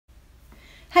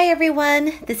Hi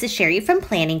everyone, this is Sherry from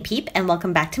Planning Peep and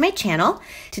welcome back to my channel.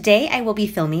 Today I will be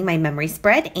filming my memory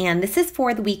spread and this is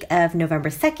for the week of November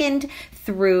 2nd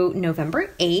through November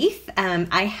 8th.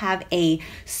 I have a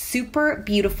super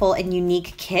beautiful and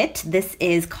unique kit. This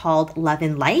is called Love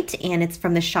and Light and it's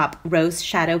from the shop Rose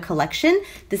Shadow Collection.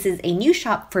 This is a new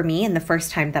shop for me and the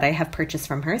first time that I have purchased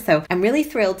from her. So I'm really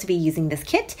thrilled to be using this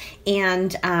kit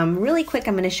and really quick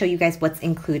I'm going to show you guys what's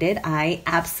included. I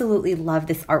absolutely love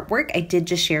this artwork. I did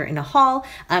just share in a haul,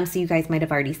 so you guys might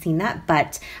have already seen that,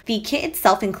 but the kit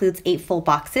itself includes 8 full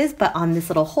boxes, but on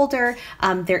this little holder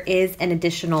there is an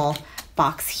additional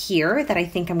box here that I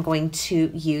think I'm going to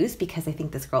use because I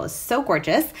think this girl is so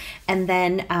gorgeous. And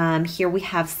then here we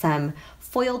have some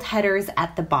foiled headers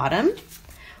at the bottom.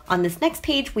 On this next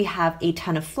page, we have a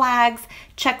ton of flags,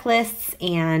 checklists,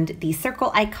 and the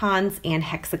circle icons and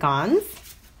hexagons.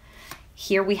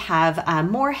 Here we have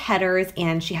more headers,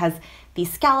 and she has the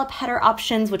scallop header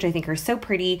options, which I think are so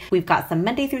pretty. We've got some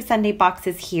Monday through Sunday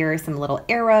boxes here, some little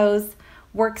arrows,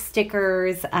 work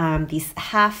stickers, these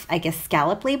half,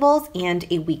 scallop labels, and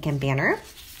a weekend banner.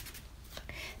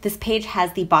 This page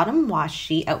has the bottom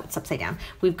washi. Oh, it's upside down.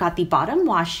 We've got the bottom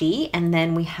washi, and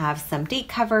then we have some date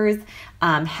covers,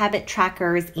 habit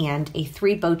trackers, and a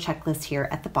 3-bow checklist here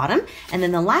at the bottom. And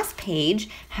then the last page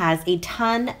has a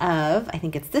ton of, I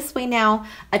think it's this way now,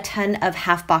 a ton of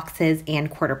half boxes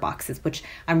and quarter boxes, which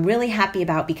I'm really happy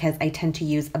about because I tend to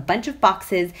use a bunch of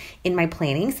boxes in my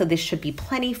planning. So this should be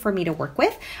plenty for me to work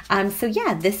with. So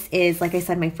yeah, this is, like I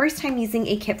said, my first time using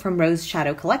a kit from Rose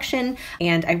Shadow Collection,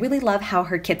 and I really love how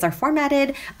her kits are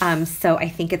formatted. So I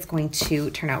think it's going to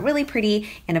turn out really pretty.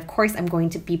 And of course, I'm going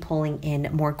to be pulling in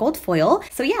more gold foil.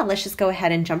 So yeah, let's just go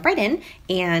ahead and jump right in,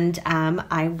 and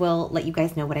I will let you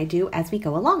guys know what I do as we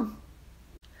go along.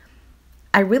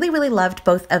 I really loved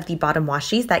both of the bottom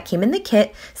washis that came in the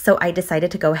kit, so I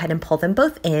decided to go ahead and pull them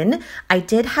both in. I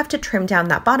did have to trim down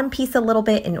that bottom piece a little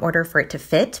bit in order for it to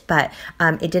fit, but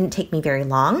it didn't take me very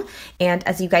long. And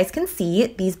as you guys can see,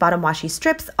 these bottom washi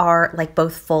strips are like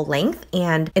both full length,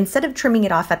 and instead of trimming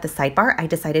it off at the sidebar, I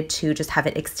decided to just have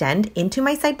it extend into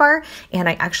my sidebar, and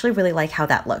I actually really like how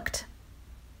that looked.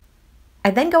 I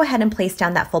then go ahead and place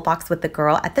down that full box with the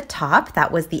girl at the top.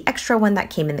 That was the extra one that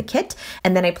came in the kit.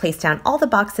 And then I placed down all the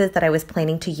boxes that I was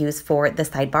planning to use for the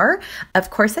sidebar.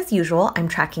 Of course, as usual, I'm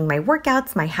tracking my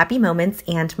workouts, my happy moments,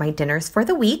 and my dinners for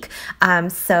the week.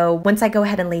 So once I go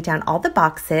ahead and lay down all the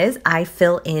boxes, I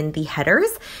fill in the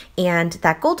headers. And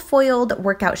that gold foiled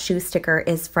workout shoe sticker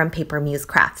is from Papermate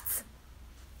Crafts.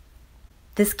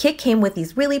 This kit came with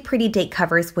these really pretty date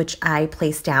covers, which I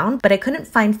placed down, but I couldn't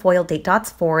find foil date dots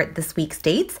for this week's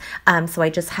dates, so I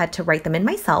just had to write them in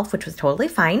myself, which was totally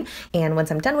fine. And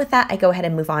once I'm done with that, I go ahead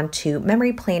and move on to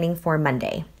memory planning for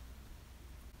Monday.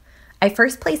 I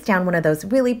first placed down one of those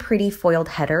really pretty foiled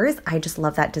headers. I just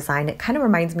love that design. It kind of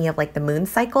reminds me of like the moon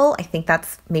cycle. I think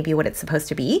that's maybe what it's supposed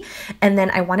to be. And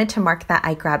then I wanted to mark that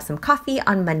I grabbed some coffee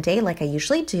on Monday like I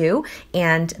usually do,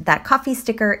 and that coffee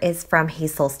sticker is from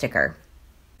Hazel Sticker.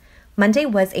 Monday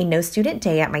was a no student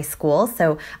day at my school,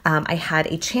 so I had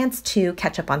a chance to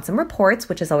catch up on some reports,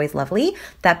 which is always lovely.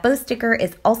 That bow sticker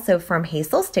is also from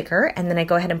Hazel Sticker, and then I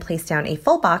go ahead and place down a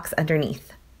full box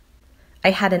underneath. I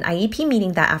had an IEP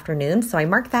meeting that afternoon, so I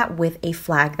marked that with a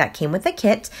flag that came with the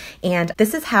kit, and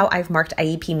this is how I've marked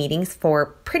IEP meetings for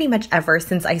pretty much ever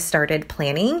since I started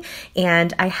planning,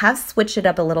 and I have switched it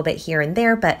up a little bit here and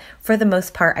there, but for the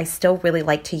most part, I still really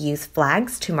like to use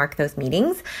flags to mark those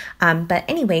meetings. But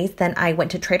anyways, then I went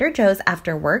to Trader Joe's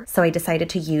after work, so I decided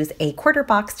to use a quarter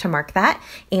box to mark that,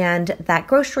 and that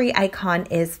grocery icon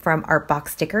is from Art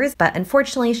Box Stickers, but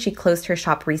unfortunately, she closed her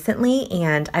shop recently,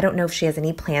 and I don't know if she has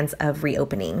any plans of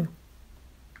reopening.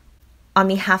 On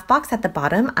the half box at the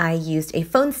bottom, I used a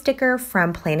phone sticker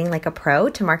from Planning Like a Pro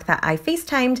to mark that I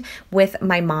FaceTimed with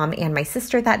my mom and my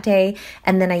sister that day.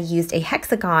 And then I used a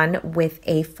hexagon with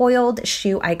a foiled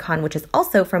shoe icon, which is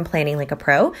also from Planning Like a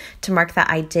Pro, to mark that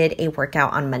I did a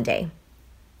workout on Monday.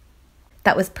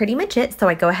 That was pretty much it, so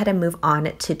I go ahead and move on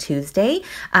to Tuesday.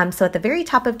 So at the very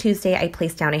top of Tuesday, I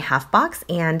placed down a half box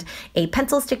and a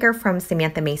pencil sticker from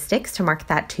Samantha May Sticks to mark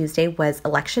that Tuesday was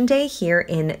election day here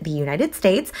in the United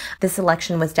States. This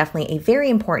election was definitely a very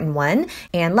important one,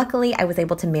 and luckily I was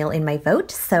able to mail in my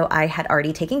vote, so I had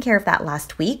already taken care of that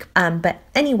last week. But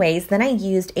anyways, then I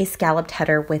used a scalloped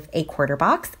header with a quarter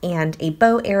box and a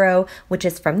bow arrow, which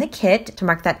is from the kit, to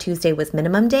mark that Tuesday was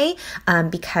minimum day,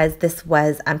 because this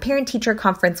was parent-teacher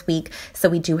conference week, so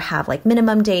we do have like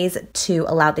minimum days to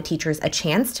allow the teachers a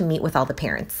chance to meet with all the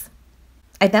parents.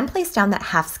 I then placed down that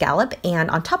half scallop, and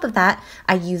on top of that,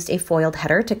 I used a foiled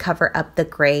header to cover up the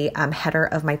gray header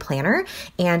of my planner,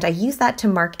 and I used that to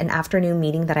mark an afternoon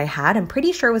meeting that I had. I'm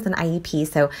pretty sure it was an IEP,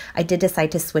 so I did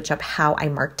decide to switch up how I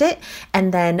marked it,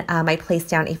 and then I placed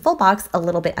down a full box a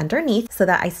little bit underneath so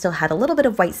that I still had a little bit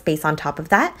of white space on top of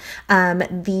that.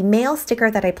 The mail sticker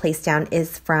that I placed down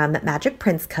is from Magic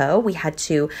Prince Co. We had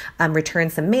to return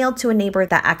some mail to a neighbor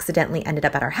that accidentally ended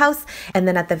up at our house, and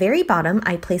then at the very bottom,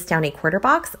 I placed down a quarter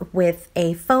box with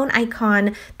a phone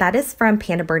icon that is from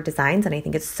Panda Bird Designs, and I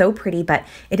think it's so pretty, but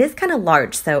it is kind of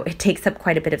large, so it takes up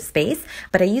quite a bit of space.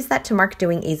 But I used that to mark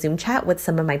doing a Zoom chat with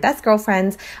some of my best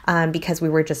girlfriends because we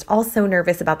were just all so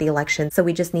nervous about the election, so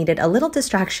we just needed a little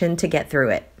distraction to get through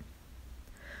it.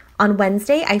 On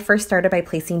Wednesday, I first started by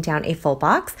placing down a full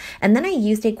box, and then I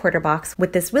used a quarter box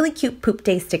with this really cute Poop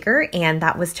Day sticker, and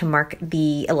that was to mark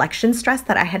the election stress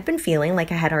that I had been feeling,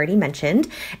 like I had already mentioned.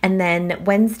 And then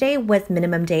Wednesday was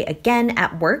minimum day again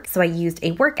at work, so I used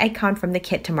a work icon from the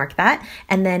kit to mark that.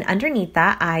 And then underneath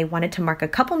that, I wanted to mark a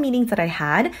couple meetings that I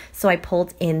had, so I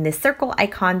pulled in this circle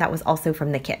icon that was also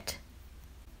from the kit.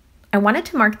 I wanted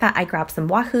to mark that I grabbed some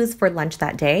Wahoos for lunch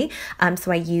that day, so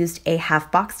I used a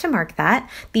half box to mark that.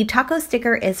 The taco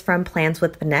sticker is from Plans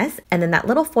with Vanessa, and then that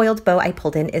little foiled bow I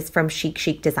pulled in is from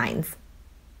Chic Designs.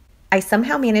 I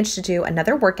somehow managed to do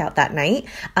another workout that night,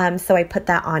 so I put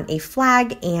that on a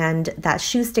flag, and that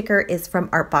shoe sticker is from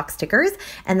Artbox Stickers.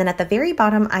 And then at the very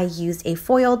bottom, I used a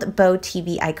foiled bow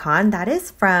TV icon that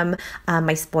is from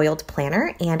my spoiled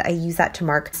planner, and I used that to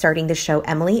mark starting the show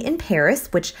Emily in Paris,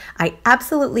 which I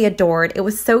absolutely adored. It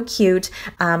was so cute.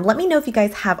 Let me know if you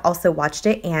guys have also watched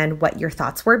it and what your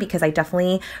thoughts were, because I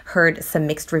definitely heard some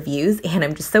mixed reviews, and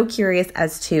I'm just so curious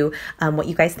as to what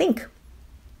you guys think.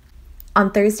 On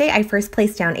Thursday, I first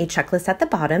placed down a checklist at the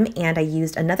bottom, and I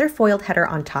used another foiled header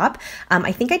on top.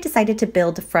 I think I decided to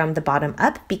build from the bottom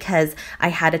up because I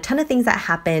had a ton of things that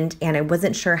happened and I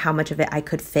wasn't sure how much of it I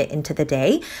could fit into the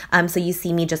day. So you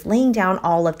see me just laying down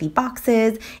all of the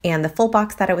boxes and the full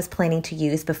box that I was planning to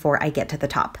use before I get to the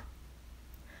top.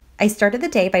 I started the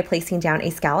day by placing down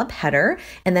a scallop header,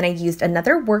 and then I used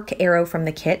another work arrow from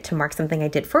the kit to mark something I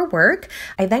did for work.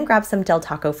 I then grabbed some Del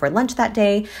Taco for lunch that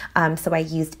day, so I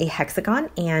used a hexagon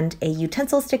and a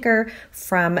utensil sticker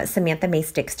from Samantha May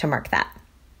Sticks to mark that.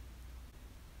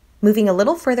 Moving a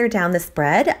little further down the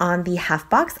spread, on the half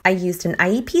box, I used an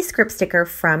IEP script sticker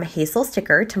from Hazel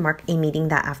Sticker to mark a meeting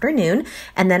that afternoon.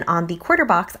 And then on the quarter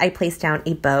box, I placed down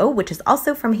a bow, which is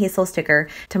also from Hazel Sticker,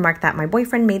 to mark that my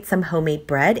boyfriend made some homemade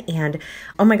bread. And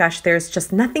oh my gosh, there's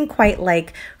just nothing quite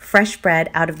like fresh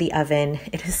bread out of the oven.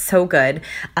 It is so good.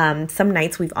 Some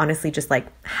nights we've honestly just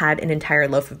had an entire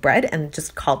loaf of bread and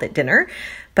just called it dinner.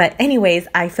 But anyways,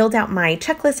 I filled out my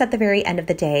checklist at the very end of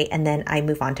the day, and then I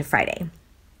move on to Friday.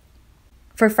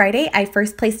 For Friday, I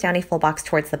first placed down a full box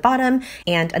towards the bottom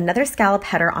and another scallop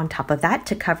header on top of that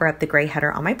to cover up the gray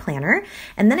header on my planner.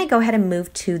 And then I go ahead and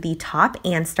move to the top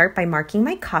and start by marking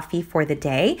my coffee for the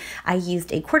day. I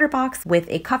used a quarter box with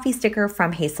a coffee sticker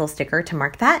from Hazel Sticker to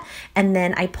mark that. And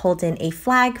then I pulled in a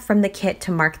flag from the kit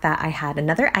to mark that I had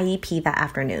another IEP that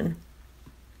afternoon.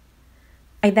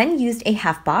 I then used a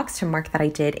half box to mark that I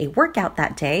did a workout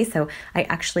that day, so I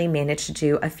actually managed to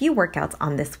do a few workouts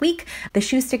on this week. The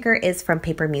shoe sticker is from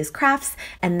Paper Muse Crafts,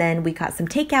 and then we got some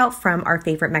takeout from our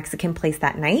favorite Mexican place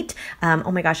that night.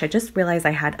 Oh my gosh, I just realized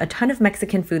I had a ton of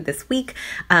Mexican food this week,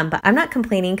 but I'm not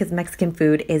complaining because Mexican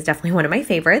food is definitely one of my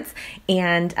favorites.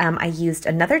 And I used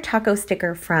another taco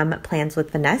sticker from Plans with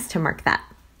Vanessa to mark that.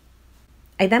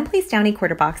 I then placed down a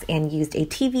quarter box and used a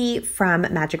TV from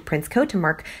Magic Prince Co. to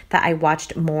mark that I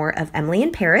watched more of Emily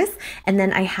in Paris. And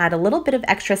then I had a little bit of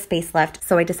extra space left,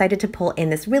 so I decided to pull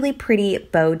in this really pretty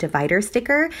bow divider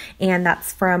sticker, and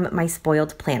that's from my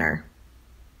spoiled planner.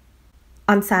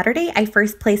 On Saturday, I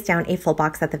first placed down a full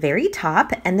box at the very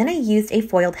top, and then I used a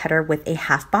foiled header with a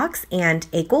half box and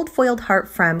a gold foiled heart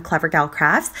from Clever Gal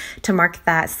Crafts to mark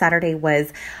that Saturday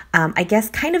was, I guess,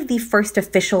 kind of the first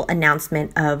official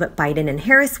announcement of Biden and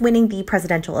Harris winning the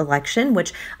presidential election,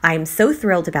 which I'm so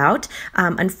thrilled about.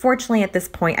 Unfortunately, at this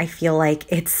point, I feel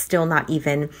like it's still not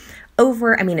even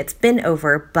over. I mean, it's been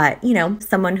over, but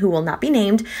someone who will not be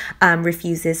named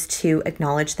refuses to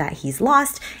acknowledge that he's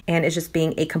lost and is just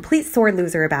being a complete sore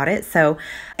loser about it. So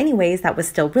anyways, that was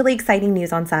still really exciting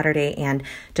news on Saturday and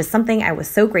just something I was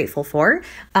so grateful for.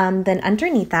 Then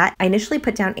underneath that, I initially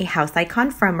put down a house icon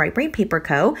from Right Brain Paper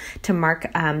Co. to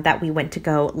mark that we went to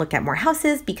go look at more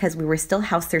houses because we were still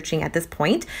house searching at this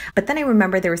point. But then I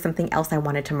remember there was something else I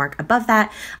wanted to mark above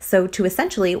that. So to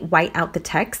essentially white out the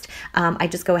text, I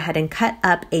just go ahead and cut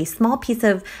up a small piece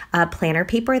of planner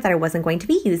paper that I wasn't going to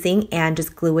be using and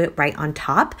just glue it right on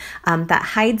top. That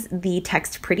hides the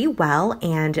text pretty well,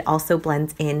 and it also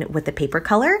blends in with the paper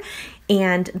color.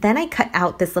 And then I cut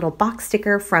out this little box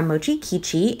sticker from Moji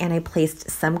Kichi, and I placed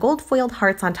some gold foiled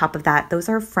hearts on top of that. Those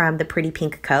are from the Pretty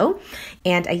Pink Co.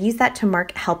 And I used that to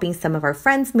mark helping some of our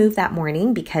friends move that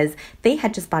morning because they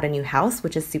had just bought a new house,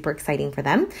 which is super exciting for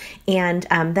them. And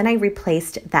then I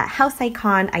replaced that house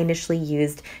icon I initially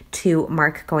used to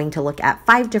mark going to look at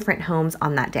 5 different homes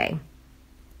on that day.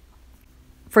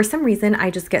 For some reason,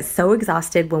 I just get so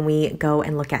exhausted when we go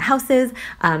and look at houses,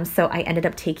 so I ended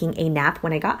up taking a nap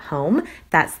when I got home.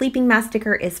 That sleeping mask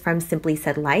sticker is from Simply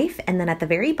Said Life, and then at the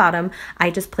very bottom,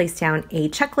 I just placed down a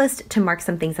checklist to mark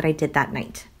some things that I did that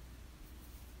night.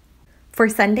 For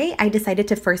Sunday, I decided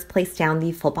to first place down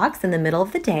the full box in the middle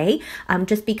of the day,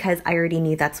 just because I already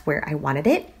knew that's where I wanted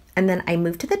it. And then I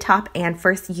moved to the top and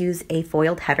first used a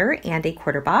foiled header and a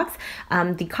quarter box.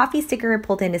 The coffee sticker I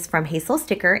pulled in is from Hazel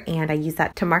Sticker, and I used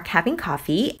that to mark having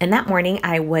coffee. And that morning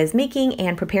I was making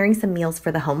and preparing some meals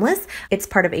for the homeless. It's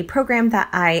part of a program that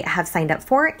I have signed up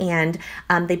for, and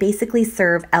they basically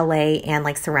serve LA and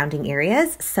like surrounding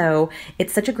areas. So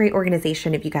it's such a great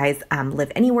organization. If you guys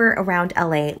live anywhere around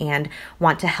LA and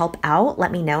want to help out,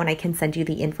 let me know and I can send you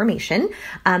the information.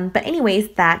 But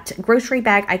anyways, that grocery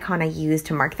bag icon I used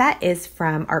to mark that is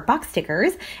from Art Box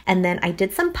Stickers. And then I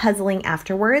did some puzzling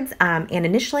afterwards. And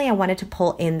initially I wanted to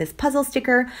pull in this puzzle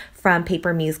sticker from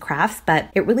Paper Muse Crafts, but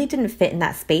it really didn't fit in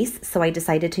that space. So I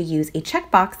decided to use a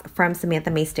checkbox from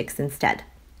Samantha May Sticks instead.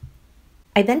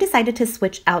 I then decided to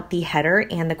switch out the header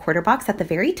and the quarter box at the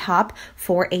very top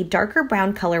for a darker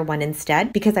brown color one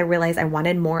instead, because I realized I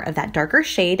wanted more of that darker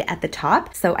shade at the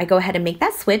top. So I go ahead and make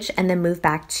that switch and then move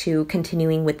back to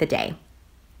continuing with the day.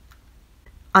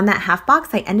 On that half box,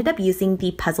 I ended up using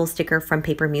the puzzle sticker from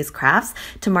Paper Muse Crafts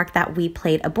to mark that we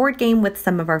played a board game with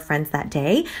some of our friends that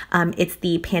day. It's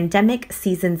the Pandemic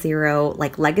Season 0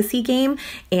 like legacy game,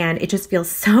 and it just feels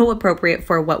so appropriate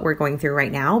for what we're going through right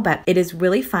now. But it is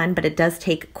really fun, but it does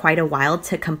take quite a while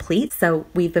to complete, so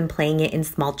we've been playing it in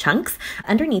small chunks.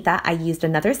 Underneath that, I used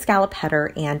another scallop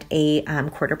header and a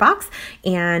quarter box,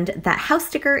 and that house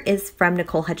sticker is from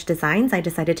Nicole Hutch Designs. I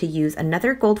decided to use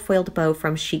another gold foiled bow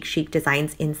from Chic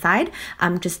Designs inside,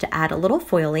 just to add a little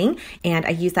foiling, and I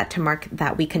used that to mark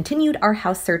that we continued our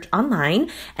house search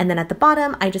online. And then at the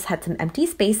bottom, I just had some empty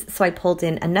space, so I pulled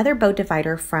in another bow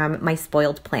divider from my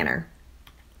spoiled planner.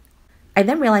 I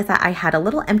then realized that I had a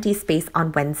little empty space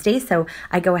on Wednesday, so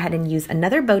I go ahead and use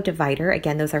another bow divider.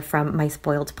 Again, those are from my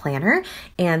spoiled planner.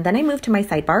 And then I move to my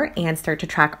sidebar and start to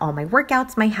track all my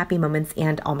workouts, my happy moments,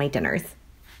 and all my dinners.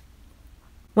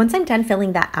 Once I'm done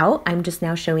filling that out, I'm just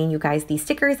now showing you guys the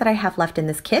stickers that I have left in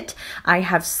this kit. I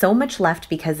have so much left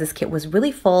because this kit was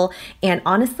really full, and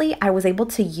honestly, I was able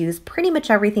to use pretty much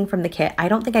everything from the kit. I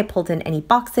don't think I pulled in any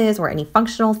boxes or any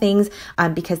functional things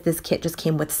because this kit just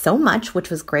came with so much, which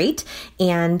was great.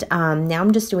 And now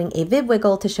I'm just doing a Viv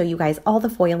Wiggle to show you guys all the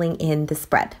foiling in the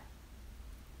spread.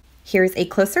 Here's a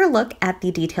closer look at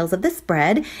the details of the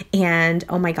spread, and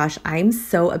oh my gosh, I'm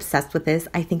so obsessed with this.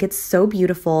 I think it's so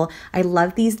beautiful. I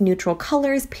love these neutral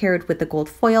colors paired with the gold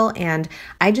foil, and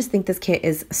I just think this kit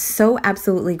is so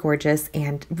absolutely gorgeous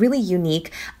and really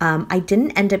unique. I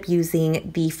didn't end up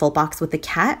using the full box with the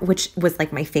cat, which was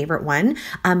like my favorite one,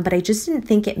 but I just didn't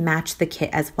think it matched the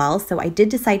kit as well, so I did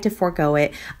decide to forego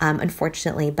it,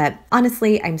 unfortunately. But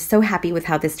honestly, I'm so happy with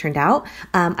how this turned out.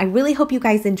 I really hope you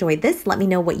guys enjoyed this. Let me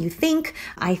know what you think.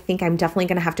 I think I'm definitely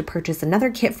going to have to purchase another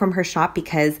kit from her shop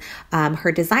because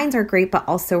her designs are great, but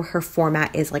also her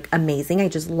format is like amazing. I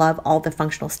just love all the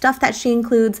functional stuff that she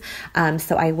includes.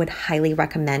 So I would highly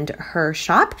recommend her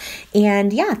shop.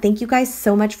 And yeah, thank you guys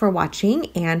so much for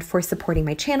watching and for supporting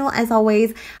my channel as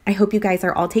always. I hope you guys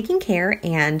are all taking care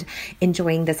and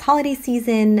enjoying this holiday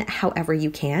season however you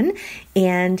can.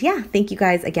 And yeah, thank you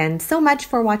guys again so much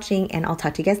for watching, and I'll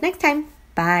talk to you guys next time.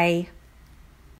 Bye.